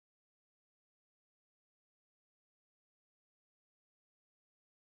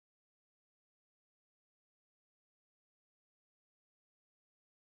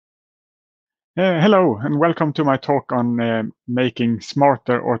Hello, and welcome to my talk on making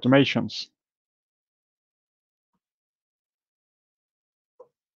smarter automations.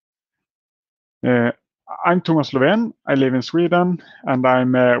 I'm Thomas Lovén. I live in Sweden, and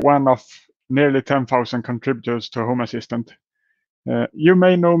I'm one of nearly 10,000 contributors to Home Assistant. You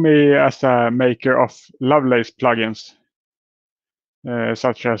may know me as a maker of Lovelace plugins,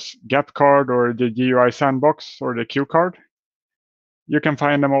 such as GapCard or the GUI Sandbox or the QCard. You can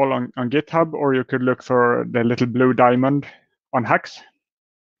find them all on GitHub, or you could look for the little blue diamond on Hacks.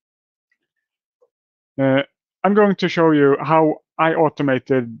 I'm going to show you how I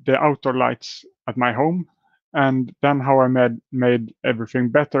automated the outdoor lights at my home, and then how I made everything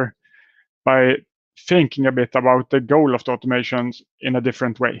better by thinking a bit about the goal of the automations in a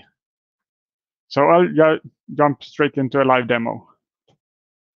different way. So I'll jump straight into a live demo.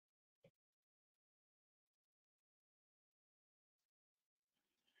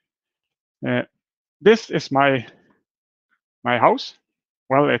 This is my house.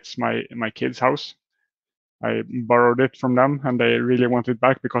 Well, it's my kids' house. I borrowed it from them, and they really want it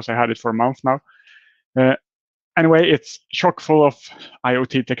back because I had it for a month now. Anyway, it's chock full of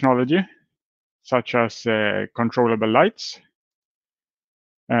IoT technology, such as controllable lights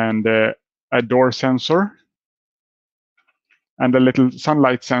and a door sensor and a little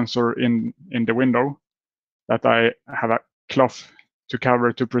sunlight sensor in the window that I have a cloth to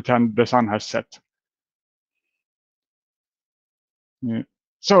cover to pretend the sun has set.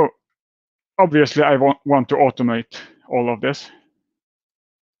 So obviously I want to automate all of this.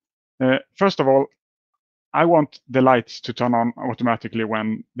 First of all, I want the lights to turn on automatically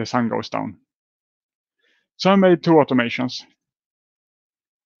when the sun goes down. So I made two automations.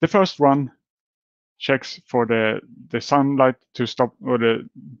 The first one checks for the sunlight to stop, or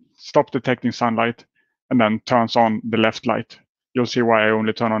stop detecting sunlight, and then turns on the left light. You'll see why I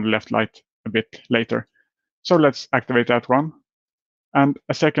only turn on the left light a bit later. So let's activate that one. And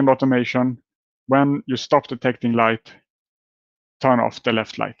a second automation, when you stop detecting light, turn off the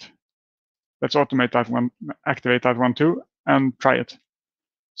left light. Let's automate that one, activate that one too, and try it.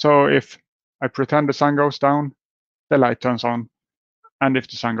 So if I pretend the sun goes down, the light turns on, and if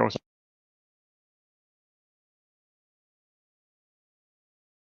the sun goes up,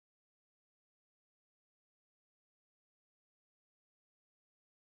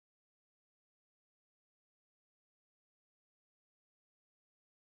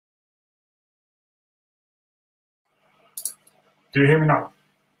 do you hear me now?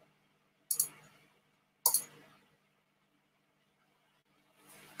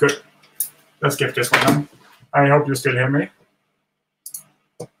 Good. Let's skip this one then. I hope you still hear me.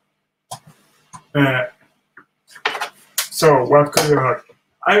 So what could you heard?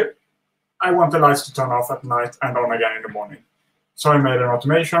 I want the lights to turn off at night and on again in the morning. So I made an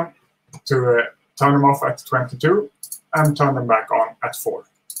automation to turn them off at 22 and turn them back on at 4.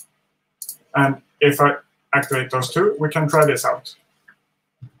 And if I activate those two, we can try this out.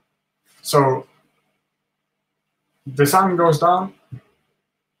 So the sun goes down,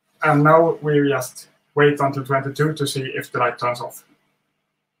 and now we just wait until 22 to see if the light turns off.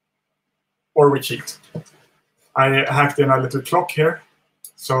 Or we cheat. I hacked in a little clock here,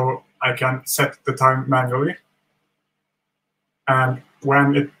 so I can set the time manually. And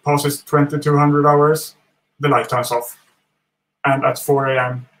when it passes 2200 hours, the light turns off. And at 4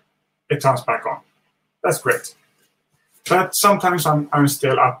 a.m., it turns back on. That's great. But sometimes I'm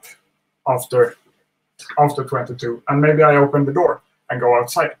still up after 22, and maybe I open the door and go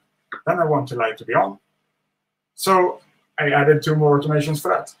outside. Then I want the light to be on. So I added 2 more automations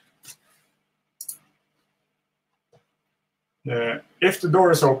for that. If the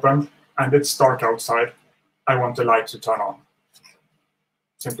door is open and it's dark outside, I want the light to turn on.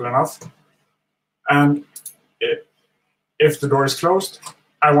 Simple enough. And if the door is closed,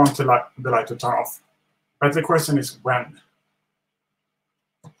 I want the light to turn off. But the question is when.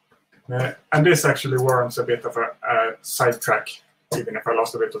 And this actually warrants a bit of a sidetrack, even if I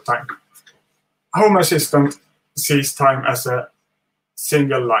lost a bit of time. Home Assistant sees time as a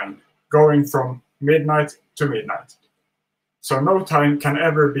single line, going from midnight to midnight. So no time can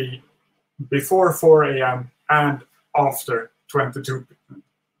ever be before 4 a.m. and after 10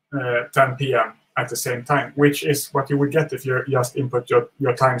 p.m. at the same time, which is what you would get if you just input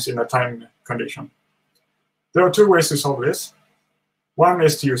your times in a time condition. There are 2 ways to solve this. One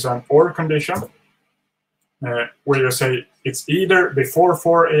is to use an OR condition, where you say it's either before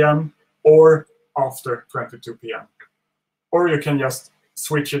 4 a.m. or after 22 p.m. Or you can just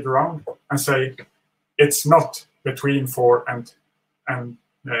switch it around and say it's not between 4 and 10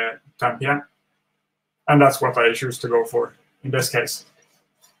 p.m. And that's what I choose to go for in this case.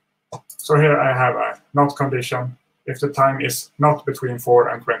 So here I have a not condition. If the time is not between 4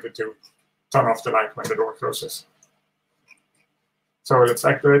 and 22, turn off the light when the door closes. So let's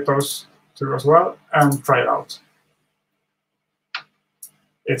activate those two as well and try it out.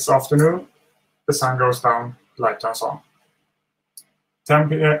 It's afternoon, the sun goes down, light turns on. 10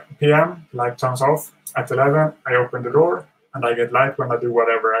 p.m., light turns off. At 11, I open the door and I get light when I do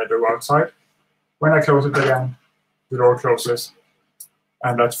whatever I do outside. When I close it again, the door closes.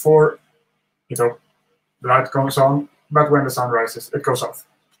 And at 4, the light goes on, but when the sun rises, it goes off.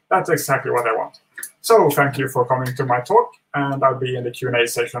 That's exactly what I want. So thank you for coming to my talk, and I'll be in the Q&A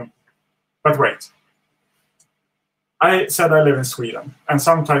session. But wait. I said I live in Sweden, and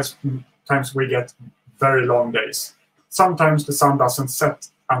sometimes we get very long days. Sometimes the sun doesn't set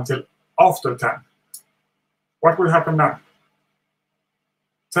until after 10. What will happen then?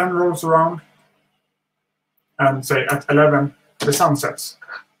 10 rolls around, and say at 11, the sun sets.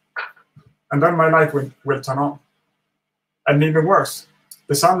 And then my light will turn on. And even worse,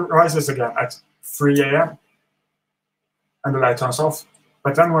 the sun rises again at 3 a.m. and the light turns off.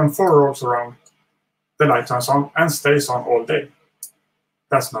 But then when 4 rolls around, the light turns on and stays on all day.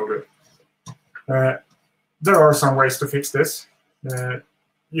 That's no good. There are some ways to fix this.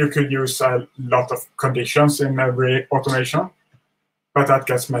 You could use a lot of conditions in every automation, but that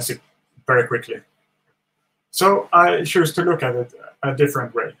gets messy very quickly. So I choose to look at it a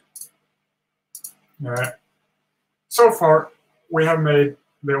different way. So far, we have made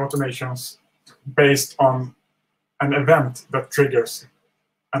the automations based on an event that triggers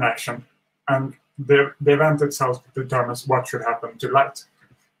an action, and the event itself determines what should happen to light.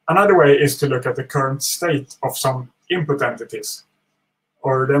 Another way is to look at the current state of some input entities,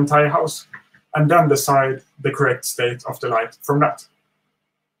 or the entire house, and then decide the correct state of the light from that.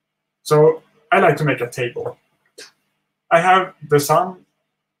 So I like to make a table. I have the sun,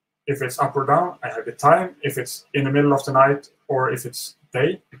 if it's up or down. I have the time, if it's in the middle of the night or if it's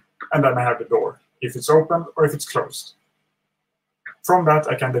day. And then I have the door, if it's open or if it's closed. From that,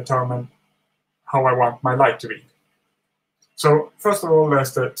 I can determine how I want my light to be. So first of all,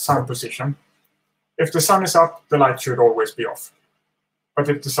 there's the sun position. If the sun is up, the light should always be off. But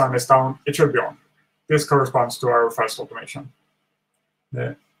if the sun is down, it should be on. This corresponds to our first automation.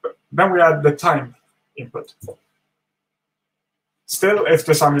 Then we add the time input. Still, if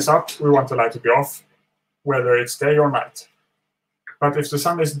the sun is up, we want the light to be off, whether it's day or night. But if the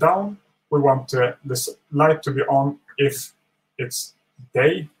sun is down, we want the light to be on if it's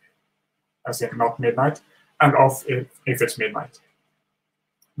day, as in not midnight, and off if it's midnight.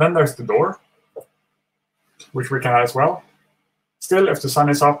 Then there's the door, which we can add as well. Still, if the sun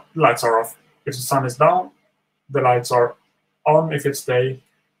is up, the lights are off. If the sun is down, the lights are on if it's day,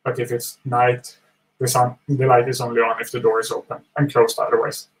 but if it's night, the light is only on if the door is open and closed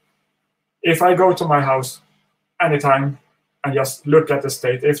otherwise. If I go to my house anytime and just look at the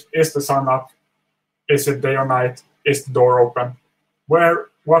state, is the sun up? Is it day or night? Is the door open?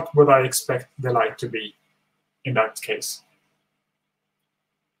 What would I expect the light to be in that case?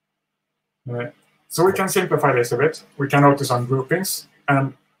 So we can simplify this a bit. We can notice some groupings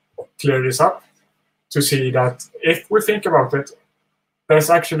and clear this up to see that if we think about it, there's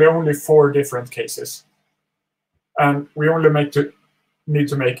actually only 4 different cases. And we only need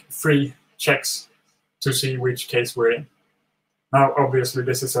to make 3 checks to see which case we're in. Now, obviously,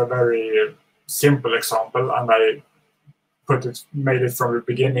 this is a very simple example, and I made it from the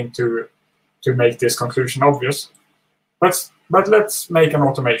beginning to make this conclusion obvious. But let's make an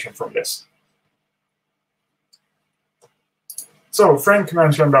automation from this. So Frank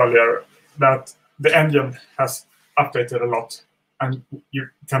mentioned earlier that the engine has updated a lot, and you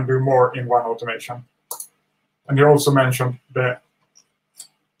can do more in one automation. And he also mentioned the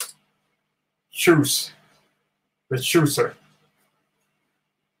chooser.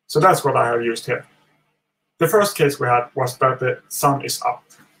 So that's what I have used here. The first case we had was that the sun is up.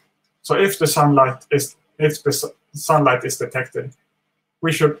 So if the sunlight is detected,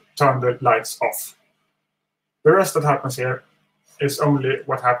 we should turn the lights off. The rest that happens here is only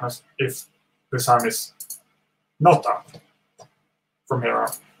what happens if the sun is not up from here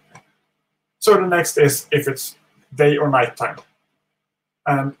on. So the next is if it's day or night time.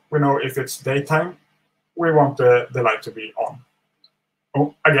 And we know if it's daytime, we want the light to be on.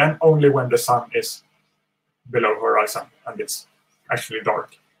 Again, only when the sun is below horizon and it's actually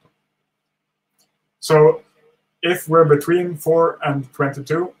dark. So if we're between 4 and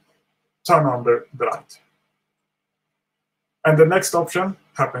 22, turn on the light. And the next option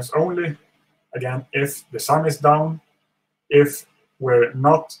happens only, again, if the sun is down, if we're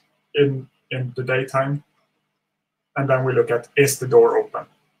not in the daytime, and then we look at, is the door open?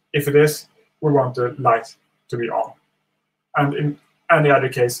 If it is, we want the light to be on. And in any other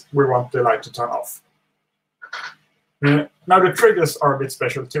case, we want the light to turn off. Now the triggers are a bit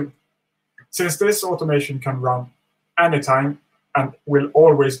special too. Since this automation can run anytime and will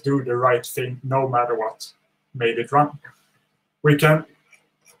always do the right thing no matter what made it run, we can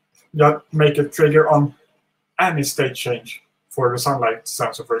just make a trigger on any state change for the sunlight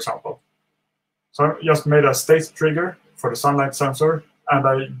sensor, for example. So I just made a state trigger for the sunlight sensor, and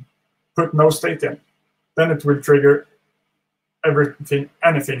I put no state in. Then it will trigger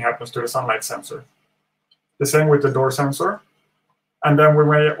anything happens to the sunlight sensor. The same with the door sensor. And then we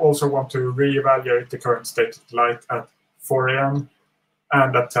may also want to reevaluate the current state of the light at 4 a.m.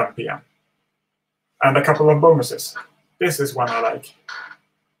 and at 10 p.m. And a couple of bonuses. This is one I like.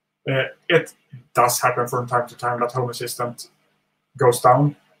 It does happen from time to time that Home Assistant goes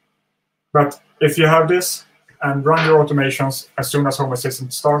down. But if you have this and run your automations as soon as Home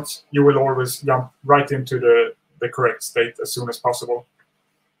Assistant starts, you will always jump right into the correct state as soon as possible.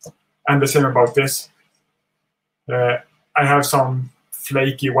 And the same about this. I have some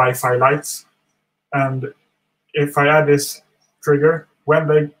flaky Wi-Fi lights, and if I add this trigger, when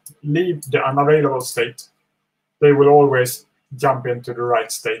they leave the unavailable state, they will always jump into the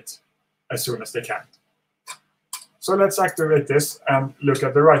right state as soon as they can. So let's activate this and look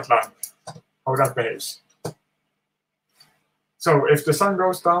at the right line, how that behaves. So if the sun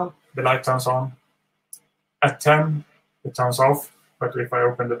goes down, the light turns on. At 10, it turns off, but if I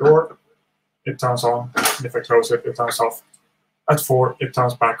open the door, it turns on, and if I close it, it turns off. At 4, it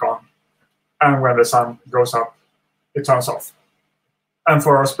turns back on. And when the sun goes up, it turns off. And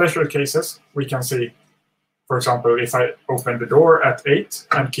for our special cases, we can see, for example, if I open the door at 8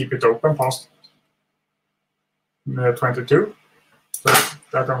 and keep it open past 22, so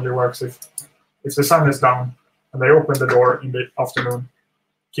that only works if the sun is down and I open the door in the afternoon,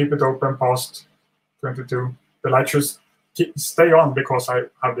 keep it open past 22, the light should stay on because I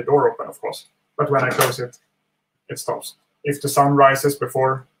have the door open, of course. But when I close it, it stops. If the sun rises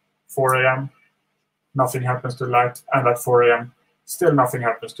before 4 a.m., nothing happens to the light, and at 4 a.m., still nothing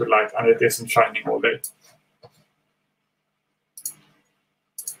happens to the light, and it isn't shining all day.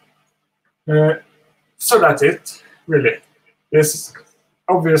 So that's it, really.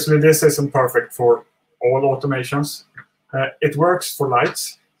 Obviously, this isn't perfect for all automations. It works for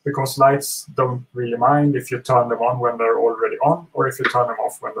lights, because lights don't really mind if you turn them on when they're already on, or if you turn them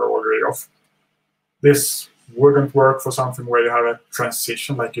off when they're already off. This wouldn't work for something where you have a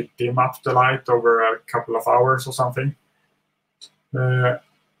transition, like you dim up the light over a couple of hours or something.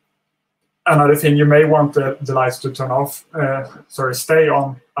 Another thing, you may want the lights to stay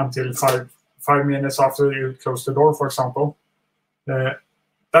on until 5 minutes after you close the door, for example.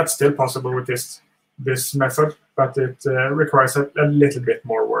 That's still possible with this method, but it requires a little bit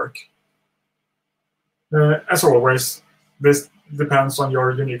more work. As always, this depends on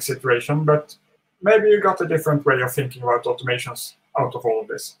your unique situation, but maybe you got a different way of thinking about automations out of all of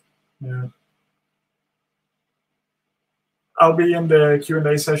this. I'll be in the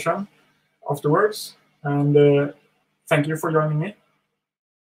Q&A session afterwards, and thank you for joining me.